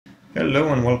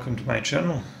Hello and welcome to my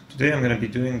channel. Today I'm going to be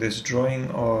doing this drawing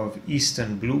of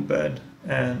Eastern Bluebird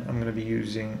and I'm going to be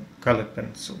using colored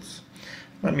pencils.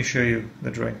 Let me show you the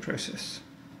drawing process.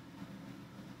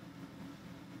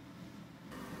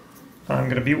 I'm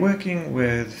going to be working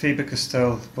with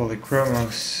Faber-Castell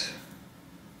Polychromos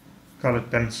colored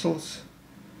pencils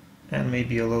and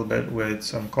maybe a little bit with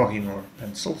some Kohinoor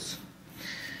pencils.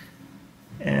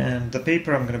 And the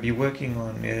paper I'm going to be working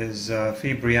on is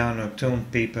Fabriano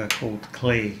toned paper called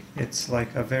Clay. It's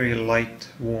like a very light,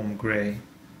 warm grey.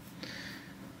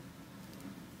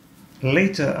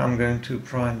 Later I'm going to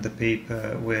prime the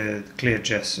paper with clear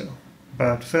gesso,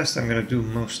 but first I'm going to do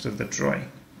most of the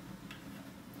drawing.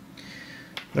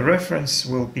 The reference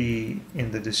will be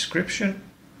in the description.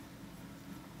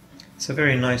 It's a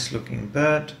very nice looking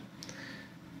bird,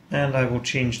 and I will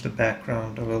change the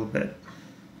background a little bit.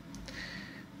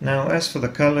 Now, as for the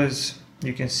colors,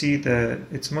 you can see that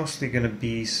it's mostly going to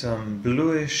be some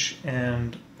bluish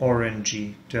and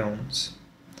orangey tones.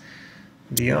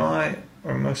 The eye,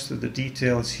 or most of the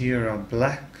details here, are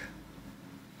black,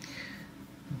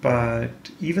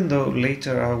 but even though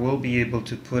later I will be able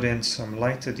to put in some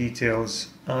lighter details,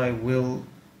 I will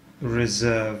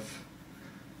reserve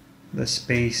the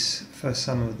space for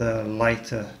some of the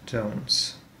lighter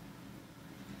tones.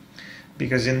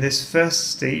 Because in this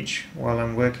first stage, while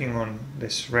I'm working on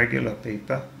this regular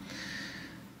paper,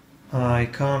 I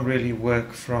can't really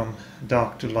work from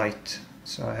dark to light.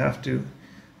 So I have to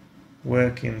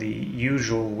work in the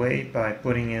usual way by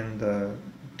putting in the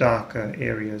darker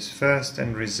areas first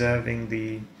and reserving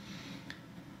the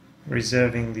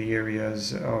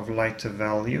areas of lighter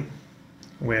value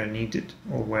where needed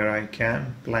or where I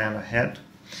can plan ahead,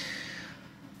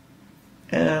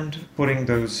 and putting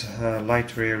those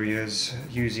lighter areas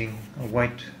using a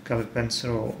white colored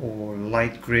pencil or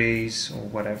light grays or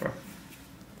whatever.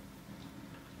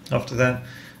 After that,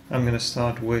 I'm going to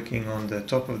start working on the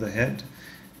top of the head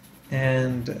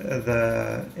and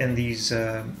these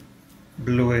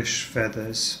bluish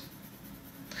feathers.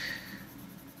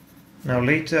 Now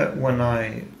later, when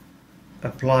I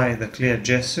apply the clear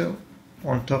gesso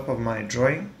on top of my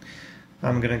drawing,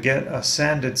 I'm going to get a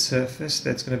sanded surface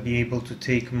that's going to be able to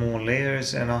take more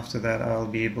layers, and after that I'll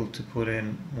be able to put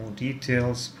in more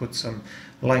details, put some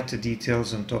lighter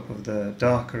details on top of the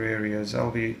darker areas.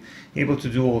 I'll be able to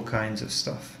do all kinds of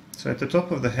stuff. So at the top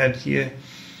of the head here,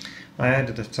 I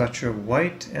added a touch of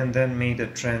white and then made a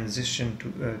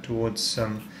transition towards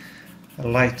some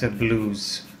lighter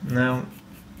blues. Now,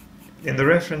 in the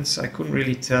reference I couldn't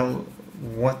really tell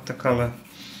what the color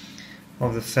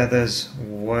of the feathers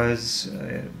was.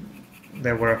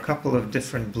 There were a couple of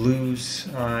different blues.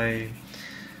 I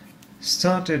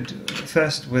started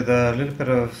first with a little bit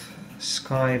of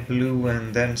sky blue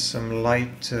and then some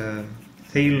light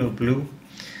phthalo blue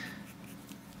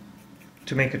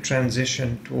to make a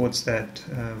transition towards that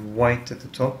white at the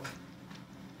top.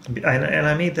 And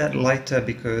I made that lighter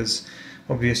because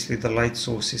obviously the light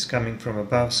source is coming from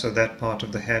above, so that part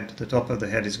of the head, the top of the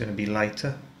head, is going to be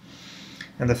lighter.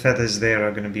 And the feathers there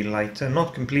are going to be lighter,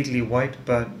 not completely white,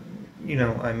 but you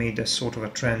know, I made a sort of a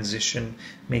transition,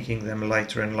 making them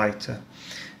lighter and lighter.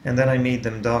 And then I made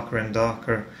them darker and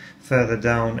darker further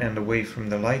down and away from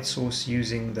the light source,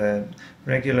 using the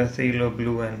regular phthalo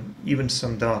blue and even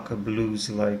some darker blues,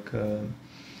 like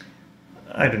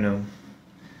I don't know,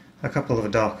 a couple of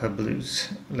darker blues,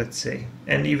 let's say,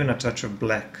 and even a touch of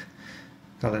black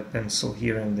colored pencil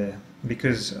here and there,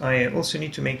 because I also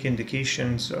need to make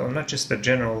indications of not just the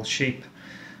general shape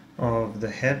of the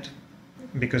head,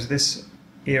 because this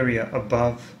area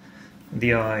above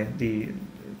the eye, the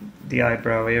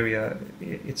eyebrow area,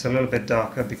 it's a little bit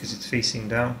darker because it's facing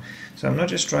down. So I'm not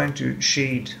just trying to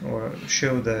shade or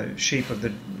show the shape of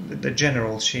the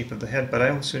general shape of the head, but I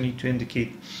also need to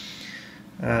indicate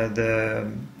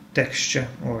the texture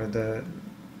or the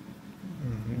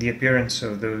appearance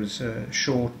of those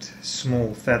short,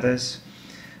 small feathers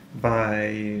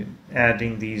by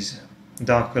adding these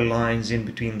darker lines in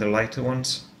between the lighter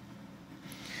ones,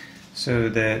 so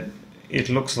that it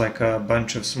looks like a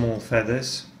bunch of small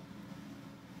feathers.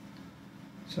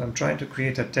 So I'm trying to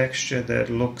create a texture that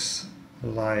looks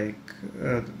like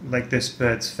this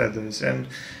bird's feathers, and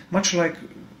much like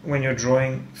when you're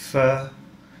drawing fur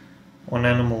on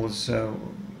animals,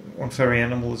 on furry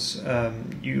animals,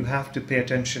 you have to pay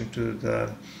attention to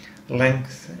the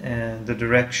length and the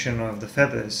direction of the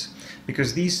feathers,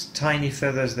 because these tiny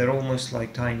feathers, they're almost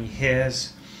like tiny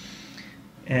hairs,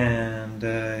 and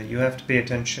you have to pay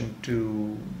attention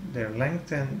to their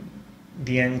length and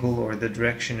the angle or the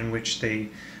direction in which they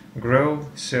grow,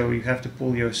 so you have to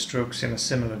pull your strokes in a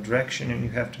similar direction, and you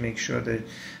have to make sure that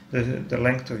the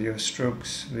length of your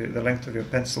strokes, the length of your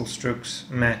pencil strokes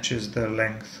matches the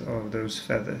length of those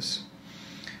feathers.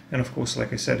 And of course,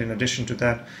 like I said, in addition to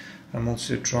that, I'm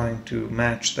also trying to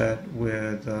match that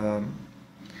with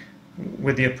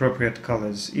the appropriate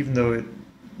colors, even though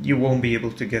you won't be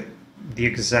able to get the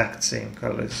exact same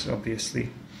colors, obviously.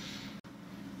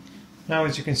 Now,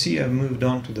 as you can see, I've moved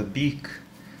on to the beak,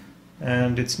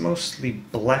 and it's mostly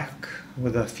black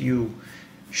with a few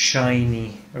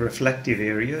shiny reflective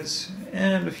areas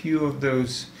and a few of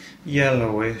those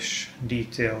yellowish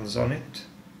details on it.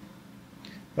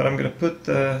 But I'm going to put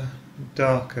the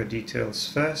darker details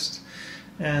first,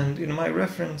 and in my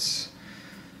reference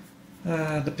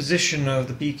the position of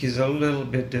the beak is a little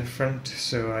bit different,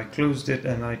 so I closed it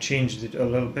and I changed it a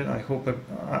little bit. I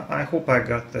hope I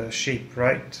got the shape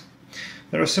right.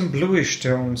 There are some bluish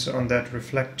tones on that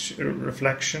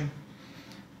reflection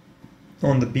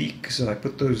on the beak, so I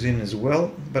put those in as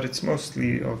well, but it's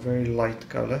mostly a very light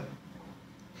color.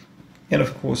 And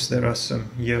of course there are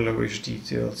some yellowish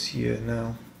details here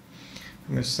now.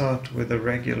 I'm going to start with a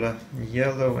regular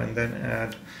yellow and then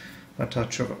add a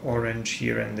touch of orange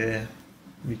here and there,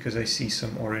 because I see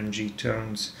some orangey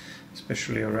tones,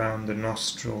 especially around the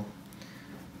nostril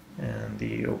and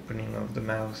the opening of the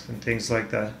mouth and things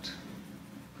like that.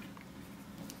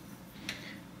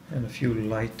 And a few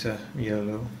lighter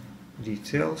yellow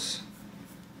details.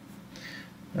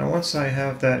 Now once I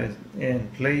have that in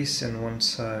place, and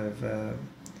once I've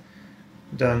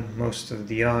done most of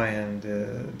the eye and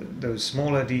those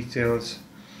smaller details,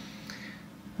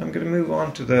 I'm going to move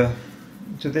on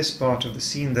to this part of the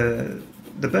scene.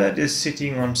 The bird is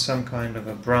sitting on some kind of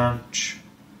a branch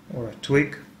or a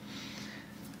twig,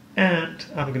 and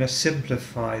I'm going to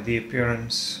simplify the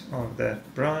appearance of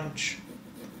that branch.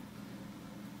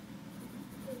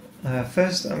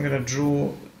 First, I'm going to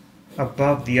draw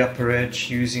above the upper edge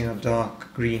using a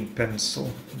dark green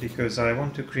pencil, because I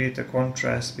want to create a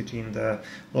contrast between the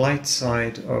light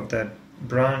side of that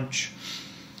branch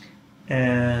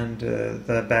and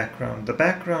the background. The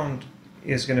background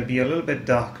is going to be a little bit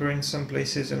darker in some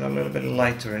places and a little bit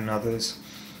lighter in others.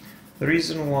 The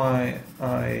reason why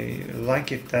I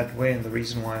like it that way, and the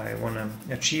reason why I want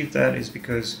to achieve that, is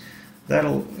because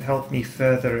that'll help me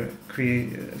further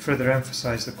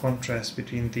emphasize the contrast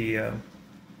between the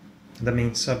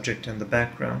main subject and the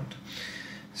background.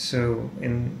 So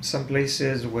in some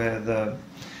places where the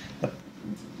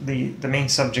main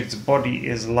subject's body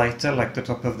is lighter, like the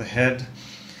top of the head,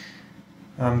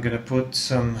 I'm going to put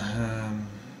some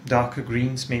darker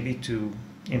greens maybe to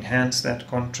enhance that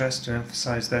contrast, to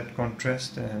emphasize that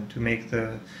contrast, and to make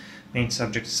the main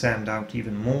subject stand out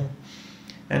even more.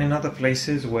 And in other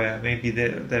places where maybe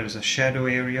there's a shadow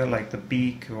area, like the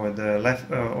beak or the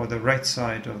left or the right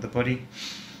side of the body,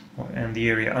 and the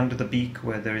area under the beak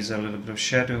where there is a little bit of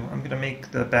shadow, I'm going to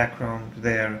make the background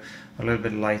there a little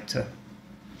bit lighter.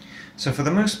 So for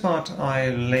the most part, I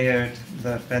layered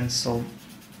the pencil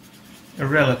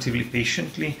relatively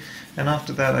patiently, and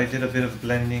after that I did a bit of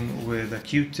blending with a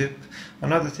Q-tip.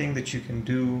 Another thing that you can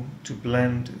do to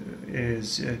blend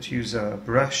is to use a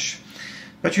brush.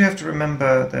 But you have to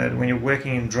remember that when you're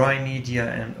working in dry media,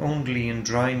 and only in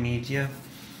dry media,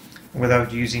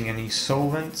 without using any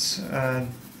solvents,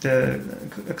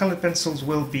 the colored pencils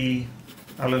will be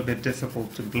a little bit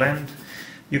difficult to blend.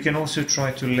 You can also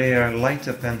try to layer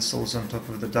lighter pencils on top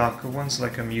of the darker ones,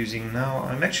 like I'm using now.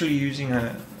 I'm actually using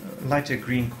a lighter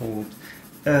green called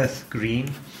Earth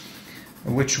Green,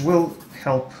 which will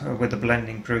help with the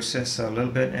blending process a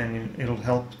little bit, and it'll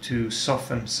help to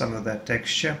soften some of that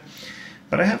texture.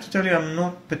 But I have to tell you, I'm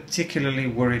not particularly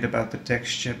worried about the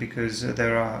texture, because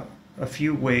there are a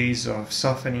few ways of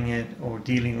softening it or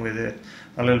dealing with it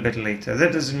a little bit later.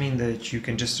 That doesn't mean that you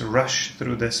can just rush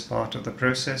through this part of the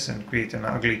process and create an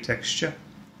ugly texture.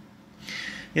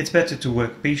 It's better to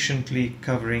work patiently,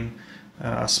 covering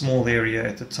a small area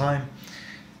at a time.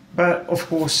 But of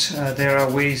course, there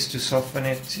are ways to soften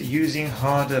it. Using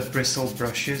harder bristle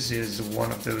brushes is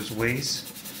one of those ways,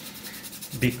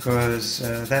 because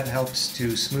that helps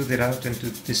to smooth it out and to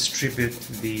distribute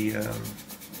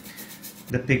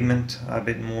the pigment a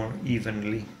bit more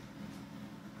evenly.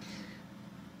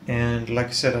 And like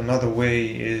I said, another way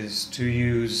is to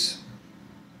use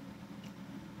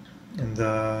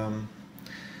the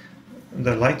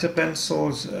lighter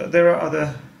pencils. There are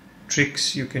other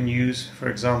tricks you can use. For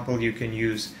example, you can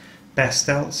use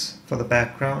pastels for the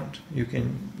background. You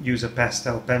can use a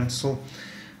pastel pencil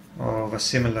of a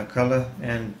similar color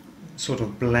and sort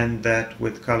of blend that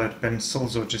with colored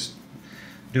pencils, or just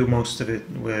do most of it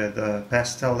with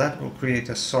pastel. That will create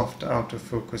a soft out of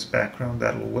focus background.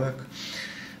 That will work.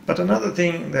 But another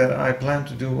thing that I plan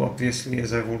to do, obviously,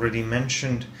 as I've already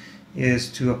mentioned,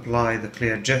 is to apply the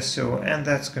clear gesso, and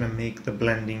that's going to make the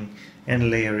blending and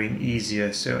layering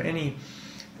easier. So any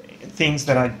things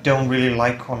that I don't really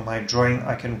like on my drawing,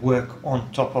 I can work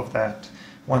on top of that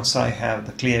once I have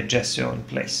the clear gesso in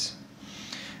place.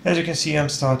 As you can see, I'm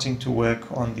starting to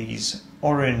work on these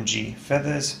orangey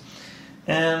feathers,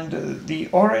 and the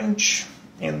orange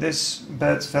in this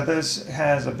bird's feathers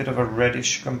has a bit of a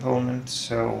reddish component,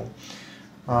 so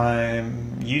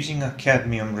I'm using a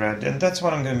cadmium red, and that's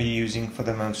what I'm going to be using for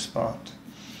the most part.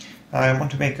 I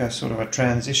want to make a sort of a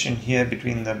transition here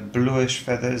between the bluish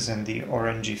feathers and the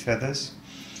orangey feathers,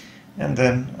 and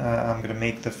then I'm going to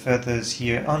make the feathers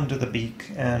here under the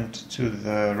beak and to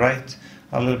the right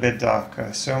a little bit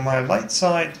darker. So my light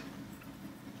side,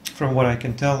 from what I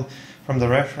can tell from the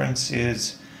reference,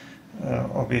 is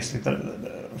obviously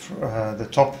the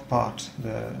top part,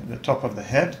 the top of the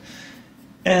head,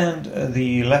 and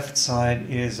the left side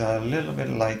is a little bit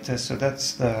lighter, so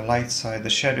that's the light side. The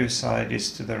shadow side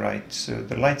is to the right, so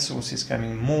the light source is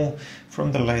coming more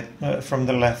from the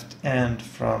left and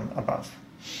from above.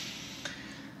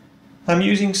 I'm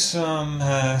using some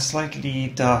slightly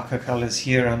darker colors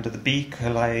here under the beak,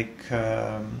 like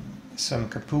some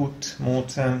caput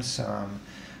mortem, some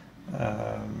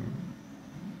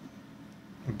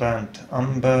burnt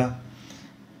umber,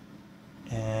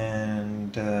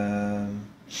 and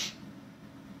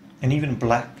even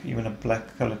black, even a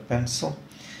black colored pencil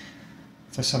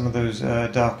for some of those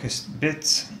darkest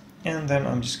bits. And then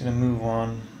I'm just going to move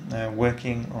on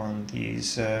working on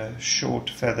these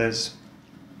short feathers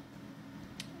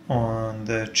on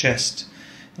the chest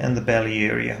and the belly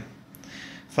area.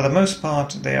 For the most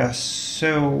part, they are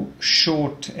so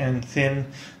short and thin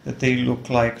that they look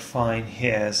like fine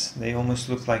hairs. They almost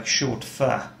look like short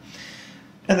fur.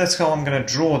 And that's how I'm going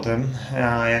to draw them.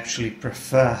 I actually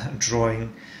prefer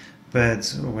drawing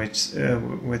birds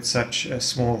with such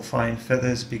small fine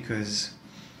feathers, because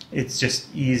it's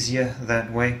just easier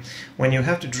that way. When you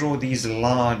have to draw these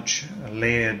large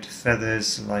layered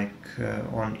feathers, like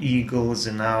on eagles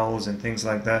and owls and things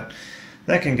like that,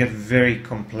 that can get very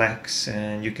complex,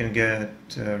 and you can get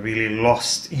really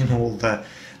lost in all the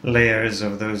layers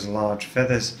of those large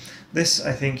feathers. This,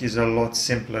 I think, is a lot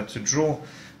simpler to draw.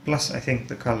 Plus, I think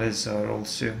the colors are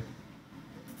also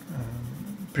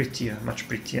prettier, much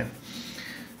prettier.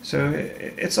 So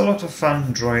it's a lot of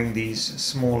fun drawing these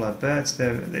smaller birds.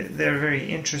 They're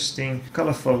very interesting,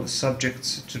 colorful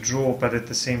subjects to draw, but at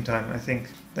the same time, I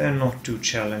think they're not too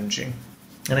challenging.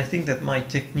 And I think that my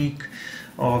technique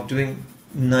of doing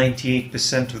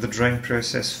 98% of the drawing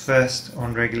process first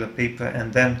on regular paper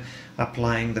and then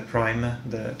applying the primer,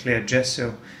 the clear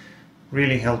gesso,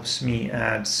 really helps me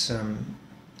add some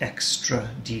extra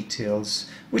details,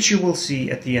 which you will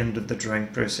see at the end of the drawing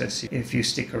process. If you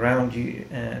stick around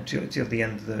till the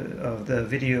end of the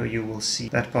video, you will see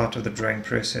that part of the drawing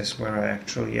process where I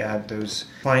actually add those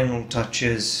final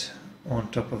touches on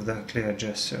top of the clear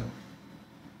gesso.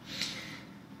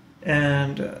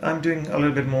 And I'm doing a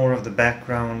little bit more of the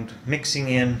background, mixing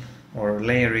in or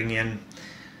layering in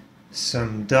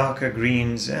some darker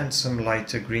greens and some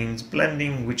lighter greens,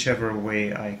 blending whichever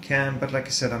way I can. But like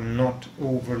I said, I'm not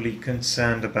overly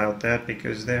concerned about that,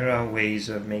 because there are ways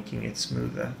of making it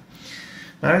smoother.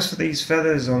 Now, as for these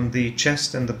feathers on the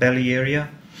chest and the belly area,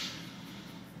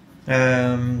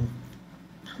 even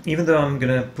though I'm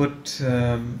gonna put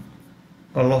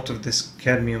a lot of this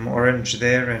cadmium orange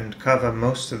there and cover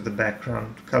most of the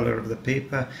background color of the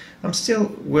paper, I'm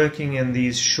still working in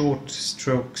these short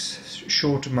strokes,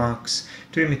 short marks,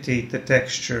 to imitate the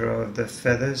texture of the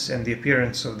feathers and the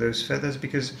appearance of those feathers,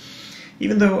 because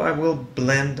even though I will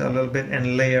blend a little bit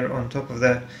and layer on top of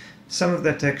that, some of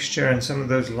the texture and some of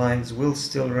those lines will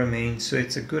still remain. So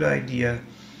it's a good idea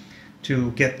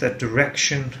to get the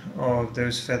direction of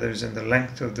those feathers and the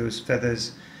length of those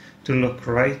feathers to look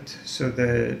right, so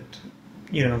that,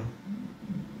 you know,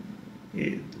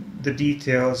 the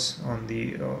details on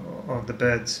of the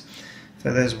bird's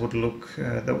feathers would look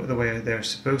the way they're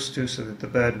supposed to, so that the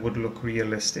bird would look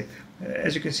realistic.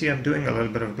 As you can see, I'm doing a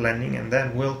little bit of blending, and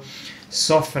that will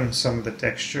soften some of the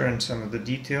texture and some of the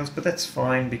details, but that's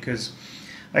fine, because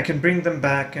I can bring them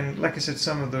back, and like I said,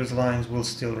 some of those lines will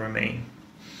still remain.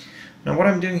 Now what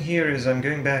I'm doing here is I'm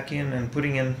going back in and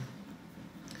putting in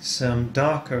some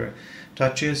darker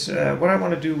touches. What I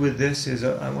want to do with this is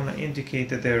I want to indicate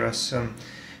that there are some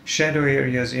shadow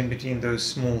areas in between those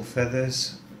small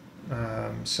feathers,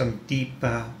 some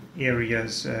deeper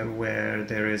areas where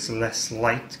there is less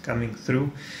light coming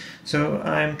through. So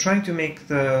I'm trying to make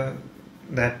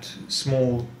that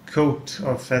small coat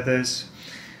of feathers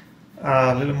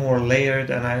a little more layered,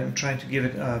 and I'm trying to give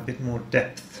it a bit more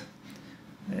depth.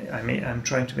 I'm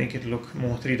trying to make it look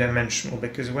more three-dimensional,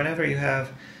 because whenever you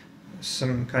have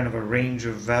some kind of a range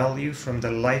of value from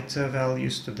the lighter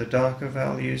values to the darker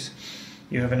values,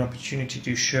 you have an opportunity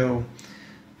to show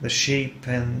the shape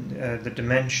and the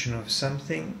dimension of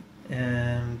something,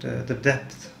 and the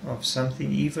depth of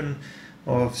something, even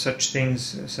of such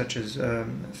things such as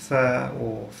fur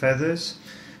or feathers.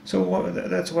 So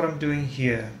that's what I'm doing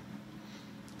here.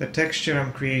 The texture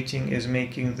I'm creating is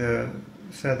making the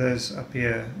feathers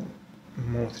appear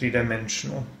more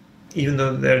three-dimensional, even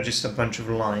though they're just a bunch of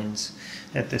lines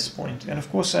at this point. And of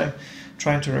course I'm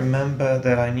trying to remember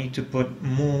that I need to put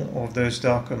more of those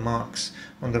darker marks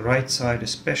on the right side,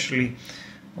 especially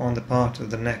on the part of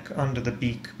the neck under the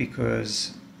beak,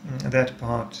 because that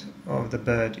part of the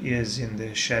bird is in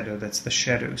the shadow. That's the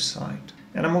shadow side.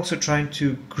 And I'm also trying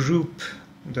to group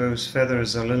those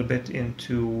feathers a little bit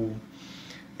into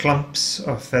clumps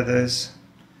of feathers,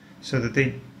 so that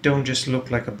they don't just look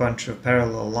like a bunch of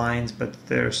parallel lines, but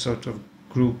they're sort of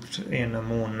grouped in a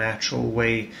more natural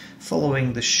way,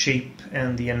 following the shape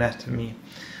and the anatomy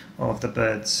of the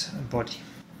bird's body.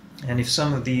 And if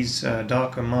some of these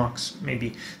darker marks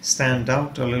maybe stand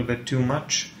out a little bit too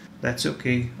much, that's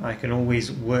okay. I can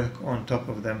always work on top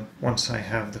of them once I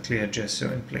have the clear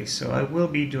gesso in place. So I will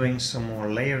be doing some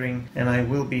more layering, and I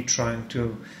will be trying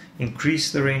to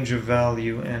increase the range of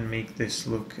value and make this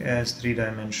look as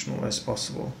three-dimensional as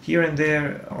possible. Here and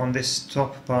there on this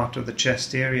top part of the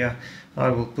chest area, I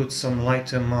will put some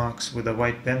lighter marks with a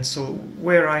white pencil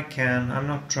where I can. I'm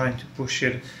not trying to push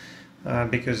it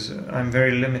because I'm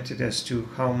very limited as to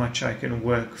how much I can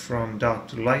work from dark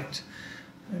to light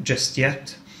just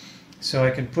yet. So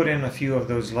I can put in a few of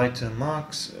those lighter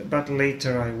marks, but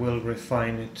later I will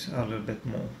refine it a little bit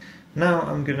more. Now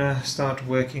I'm gonna start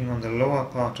working on the lower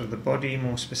part of the body,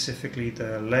 more specifically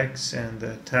the legs and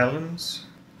the talons.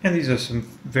 And these are some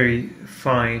very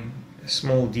fine,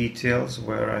 small details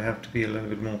where I have to be a little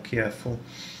bit more careful.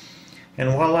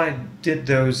 And while I did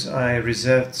those, I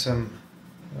reserved some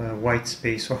white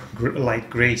space or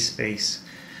light grey space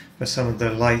for some of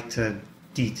the lighter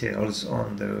details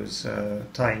on those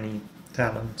tiny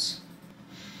talons.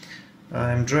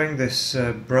 I'm drawing this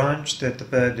branch that the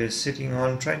bird is sitting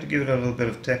on, trying to give it a little bit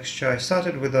of texture. I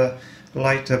started with a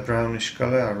lighter brownish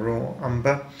color, a raw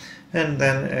umber, and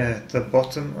then at the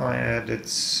bottom I added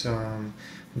some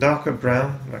darker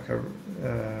brown, like a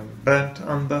burnt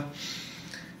umber,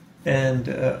 and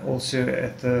also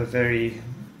at the very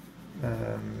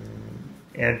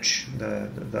edge,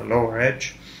 the lower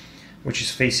edge, which is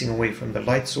facing away from the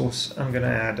light source, I'm going to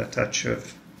add a touch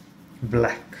of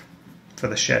black for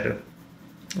the shadow.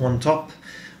 On top,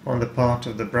 on the part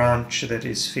of the branch that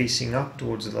is facing up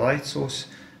towards the light source,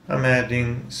 I'm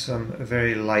adding some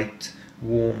very light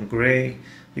warm grey,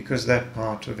 because that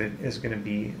part of it is going to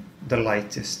be the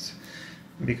lightest,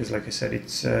 because like I said,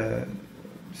 it's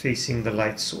facing the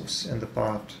light source, and the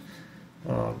part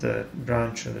of the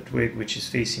branch or the twig which is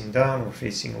facing down or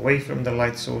facing away from the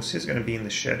light source is going to be in the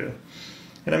shadow.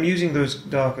 And I'm using those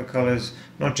darker colors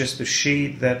not just to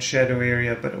shade that shadow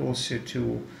area, but also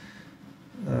to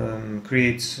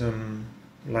create some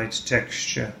light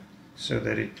texture so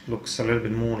that it looks a little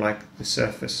bit more like the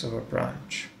surface of a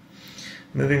branch.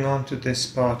 Moving on to this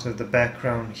part of the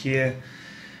background here,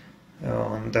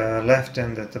 on the left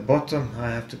and at the bottom,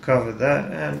 I have to cover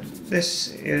that, and this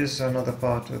is another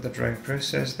part of the drawing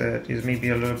process that is maybe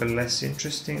a little bit less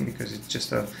interesting because it's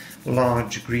just a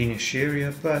large greenish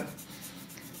area, but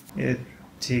it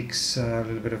takes a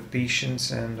little bit of patience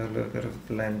and a little bit of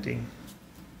blending.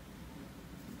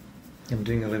 I'm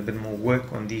doing a little bit more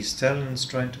work on these talons,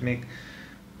 trying to make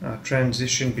a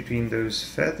transition between those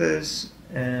feathers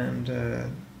and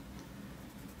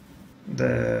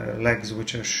the legs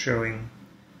which are showing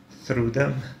through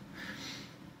them.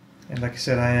 And like I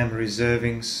said, I am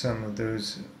reserving some of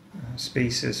those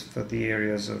spaces for the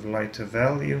areas of lighter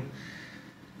value.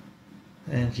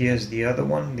 And here's the other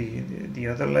one, the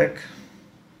other leg.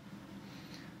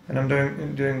 And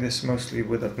I'm doing this mostly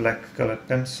with a black colored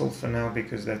pencil for now,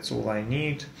 because that's all I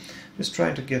need. Just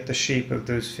trying to get the shape of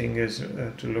those fingers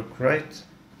to look right.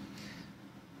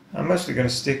 I'm mostly going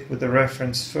to stick with the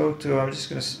reference photo. I'm just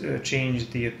going to change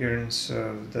the appearance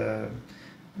of the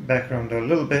background a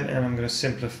little bit, and I'm going to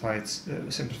simplify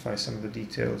some of the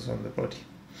details on the body.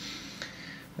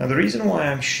 Now the reason why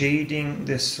I'm shading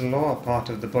this lower part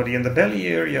of the body, and the belly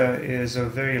area is a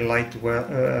very light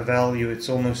value, it's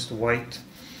almost white.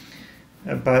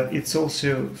 but it's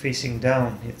also facing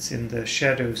down, it's in the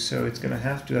shadow, so it's going to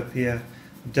have to appear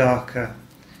darker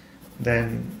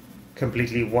than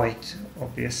completely white,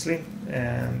 obviously.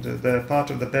 And the part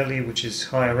of the belly which is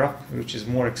higher up, which is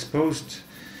more exposed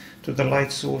to the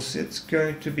light source, it's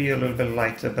going to be a little bit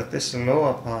lighter, but this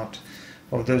lower part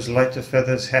of those lighter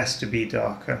feathers has to be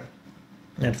darker.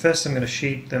 And first I'm going to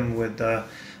shade them with a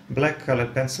black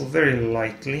colored pencil very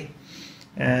lightly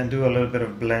and do a little bit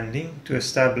of blending to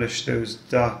establish those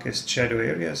darkest shadow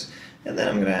areas. And then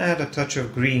I'm going to add a touch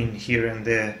of green here and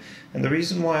there. And the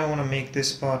reason why I want to make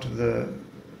this part of the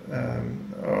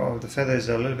feathers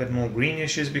a little bit more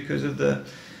greenish is because of the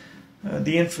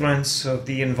influence of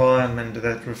the environment,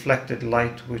 that reflected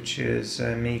light, which is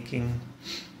making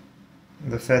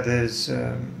the feathers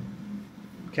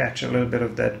catch a little bit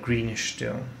of that greenish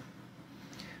tone.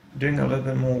 Doing a little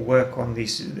bit more work on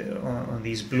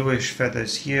these bluish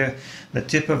feathers here, the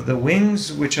tip of the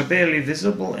wings, which are barely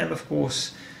visible, and of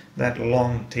course that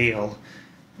long tail,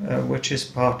 which is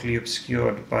partly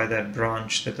obscured by that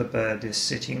branch that the bird is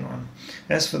sitting on.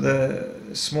 As for the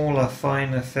smaller,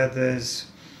 finer feathers,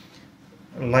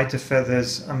 lighter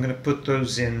feathers, I'm going to put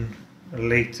those in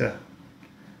later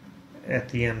at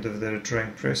the end of the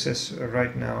drawing process.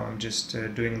 Right now I'm just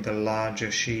doing the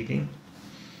larger shading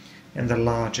and the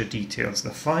larger details.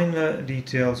 The finer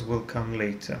details will come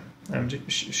later. I'm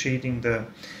just shading the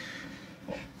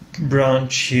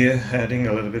branch here, adding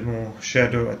a little bit more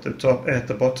shadow at the top, at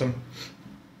the bottom,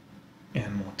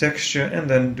 and more texture, and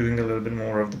then doing a little bit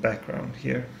more of the background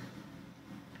here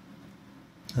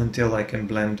until I can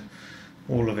blend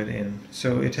all of it in.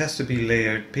 So it has to be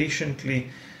layered patiently,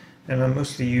 and I'm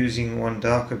mostly using one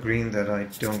darker green that I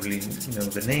don't really know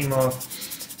the name of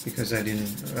because I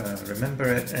didn't remember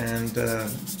it, and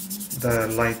the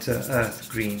lighter earth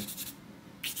green.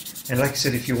 And like I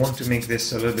said, if you want to make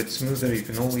this a little bit smoother, you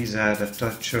can always add a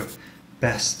touch of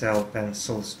pastel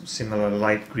pencils, similar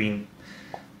light green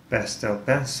pastel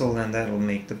pencil, and that will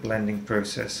make the blending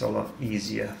process a lot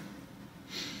easier.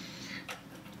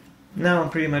 Now I'm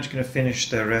pretty much going to finish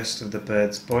the rest of the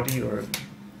bird's body, or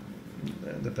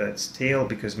the bird's tail,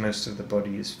 because most of the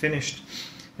body is finished.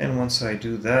 And once I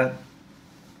do that,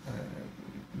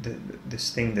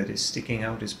 this thing that is sticking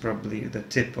out is probably the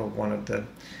tip of one of the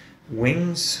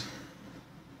wings.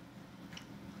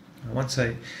 Once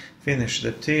I finish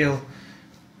the tail,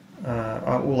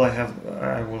 all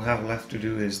I will have left to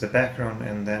do is the background,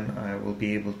 and then I will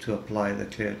be able to apply the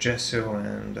clear gesso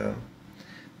and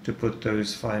to put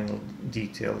those final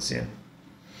details in.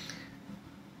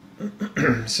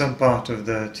 Some part of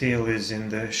the tail is in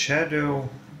the shadow,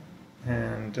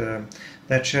 and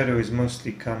that shadow is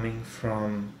mostly coming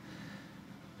from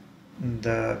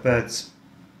the bird's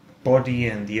body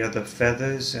and the other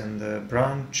feathers and the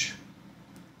branch.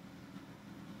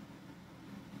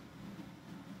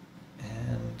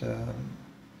 And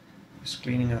just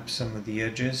cleaning up some of the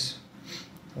edges,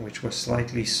 which were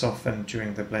slightly softened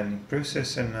during the blending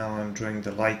process, and now I'm drawing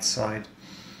the light side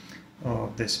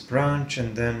of this branch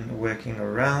and then working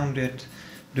around it,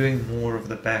 doing more of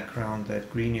the background,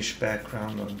 that greenish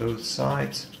background on both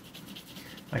sides.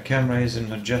 My camera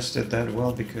isn't adjusted that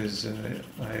well because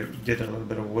I did a little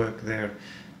bit of work there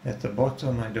at the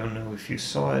bottom. I don't know if you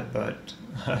saw it, but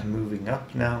I'm moving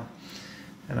up now,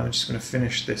 and I'm just going to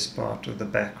finish this part of the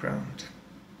background.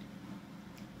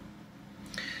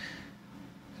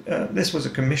 This was a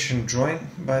commissioned drawing,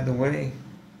 by the way,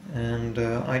 and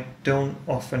I don't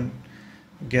often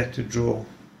get to draw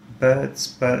birds,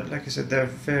 but like I said, they're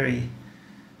very,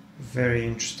 very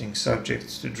interesting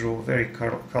subjects to draw, very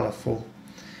colorful.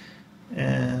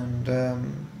 And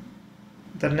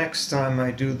the next time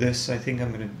I do this, I think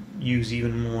I'm going to use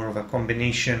even more of a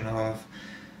combination of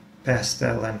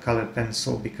pastel and colored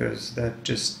pencil, because that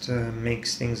just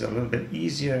makes things a little bit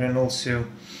easier, and also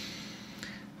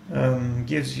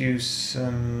gives you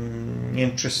some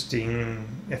interesting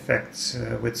effects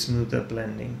with smoother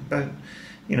blending. But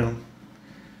you know,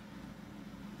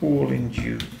 all in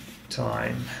due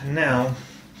time. Now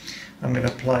I'm going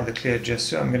to apply the clear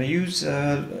gesso. I'm going to use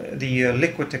the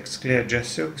Liquitex clear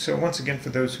gesso. So once again, for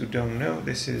those who don't know,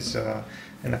 this is an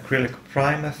acrylic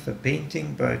primer for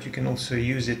painting, but you can also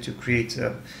use it to create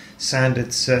a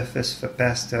sanded surface for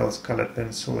pastels, colored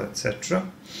pencil,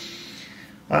 etc.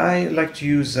 I like to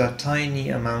use a tiny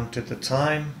amount at a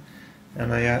time,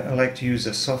 and I like to use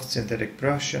a soft synthetic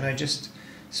brush, and I just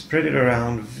spread it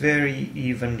around very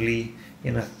evenly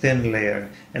in a thin layer.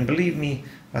 And believe me,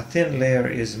 a thin layer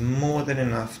is more than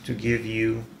enough to give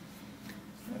you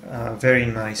a very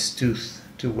nice tooth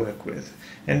to work with.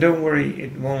 And don't worry,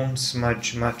 it won't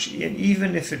smudge much. And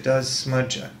even if it does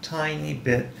smudge a tiny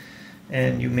bit,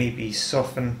 and you maybe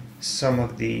soften some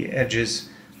of the edges.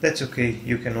 That's okay,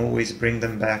 you can always bring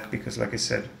them back, because like I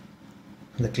said,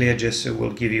 the clear gesso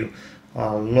will give you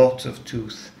a lot of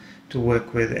tooth to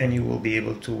work with, and you will be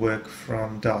able to work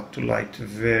from dark to light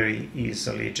very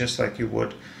easily, just like you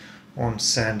would on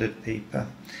sanded paper.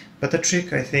 But the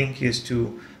trick, I think, is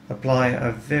to apply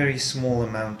a very small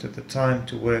amount at a time,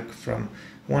 to work from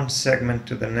one segment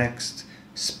to the next,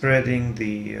 spreading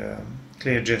the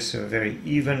clear gesso very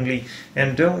evenly.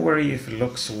 And don't worry if it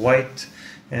looks white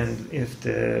and if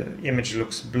the image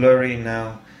looks blurry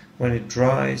now. When it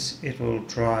dries, it will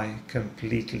dry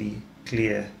completely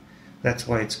clear. That's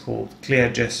why it's called clear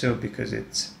gesso, because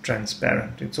it's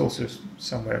transparent. It's also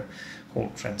somewhere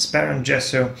called transparent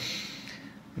gesso,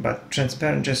 but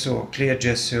transparent gesso or clear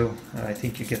gesso, I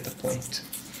think you get the point.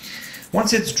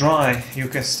 Once it's dry, you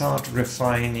can start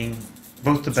refining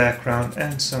both the background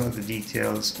and some of the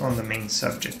details on the main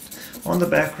subject. On the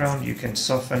background, you can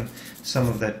soften some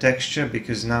of that texture,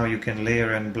 because now you can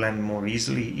layer and blend more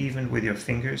easily, even with your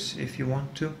fingers if you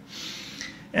want to.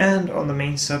 And on the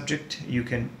main subject, you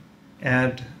can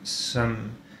add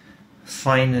some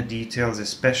finer details,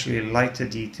 especially lighter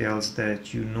details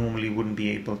that you normally wouldn't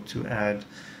be able to add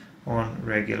on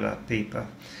regular paper.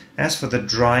 As for the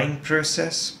drying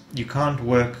process, you can't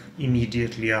work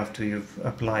immediately after you've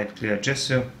applied clear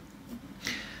gesso.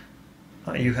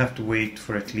 You have to wait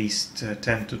for at least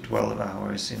 10 to 12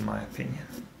 hours, in my opinion.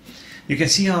 You can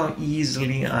see how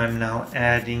easily I'm now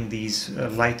adding these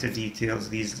lighter details,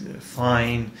 these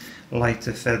fine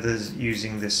lighter feathers,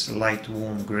 using this light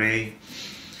warm gray.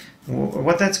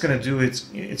 What that's going to do is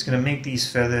it's going to make these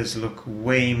feathers look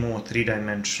way more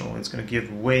three-dimensional. It's going to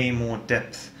give way more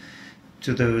depth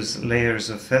to those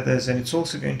layers of feathers, and it's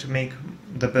also going to make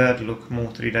the bird look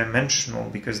more three-dimensional,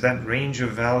 because that range of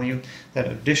value, that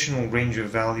additional range of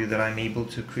value that I'm able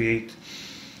to create,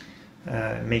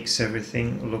 makes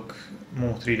everything look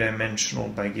more three-dimensional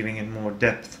by giving it more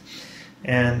depth.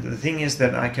 And the thing is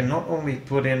that I can not only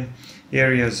put in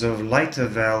areas of lighter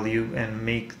value and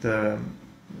make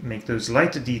those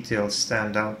lighter details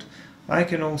stand out, I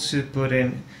can also put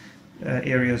in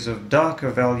areas of darker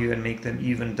value and make them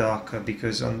even darker,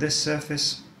 because on this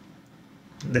surface,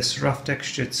 this rough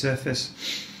textured surface,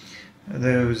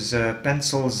 those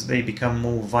pencils, they become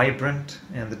more vibrant,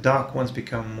 and the dark ones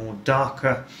become more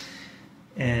darker,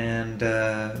 and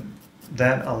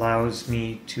that allows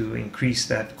me to increase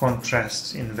that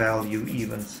contrast in value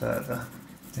even further.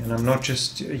 And I'm not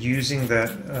just using that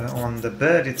on the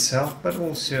bird itself, but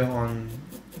also on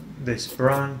this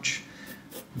branch,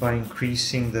 by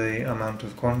increasing the amount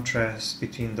of contrast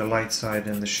between the light side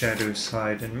and the shadow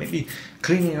side, and maybe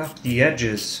cleaning up the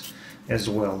edges as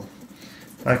well.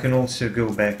 I can also go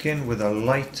back in with a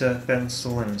lighter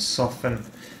pencil and soften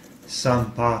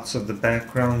some parts of the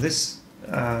background. This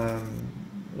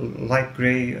light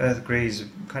gray, earth gray, is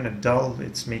kind of dull.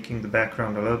 It's making the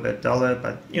background a little bit duller,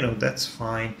 but you know, that's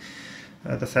fine.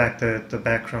 The fact that the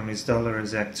background is duller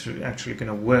is actually going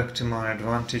to work to my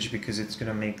advantage, because it's going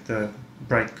to make the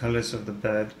bright colors of the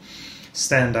bird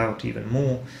stand out even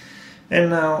more. And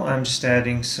now I'm just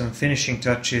adding some finishing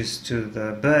touches to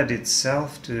the bird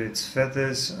itself, to its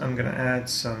feathers. I'm going to add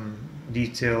some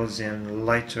details in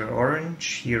lighter orange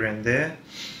here and there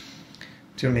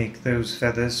to make those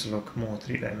feathers look more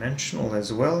three-dimensional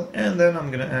as well. And then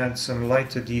I'm going to add some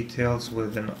lighter details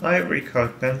with an ivory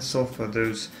colored pencil for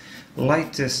those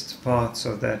lightest parts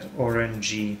of that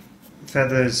orangey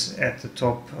feathers at the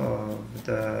top of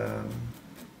the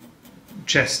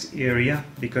chest area,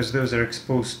 because those are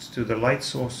exposed to the light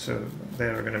source, so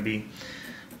they're going to be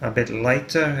a bit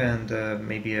lighter and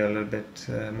maybe a little bit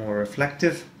more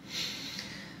reflective.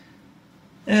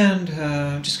 And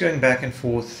just going back and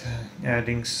forth,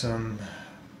 adding some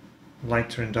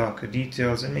lighter and darker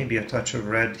details, and maybe a touch of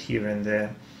red here and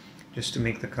there, just to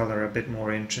make the color a bit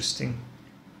more interesting.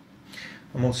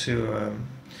 I'm also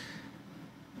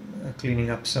cleaning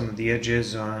up some of the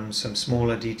edges on some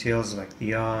smaller details like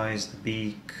the eyes, the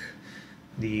beak,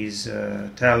 these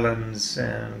talons,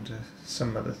 and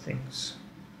some other things.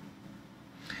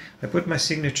 I put my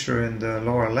signature in the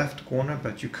lower left corner,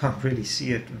 but you can't really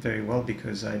see it very well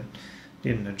because I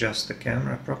didn't adjust the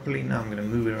camera properly. Now I'm going to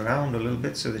move it around a little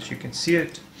bit so that you can see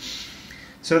it.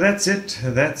 So that's it.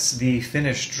 That's the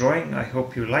finished drawing. I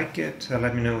hope you like it.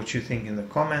 Let me know what you think in the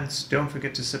comments. Don't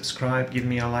forget to subscribe, give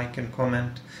me a like and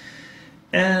comment.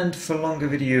 And for longer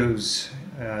videos,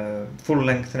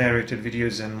 full-length narrated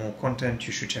videos and more content,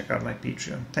 you should check out my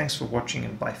Patreon. Thanks for watching,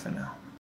 and bye for now.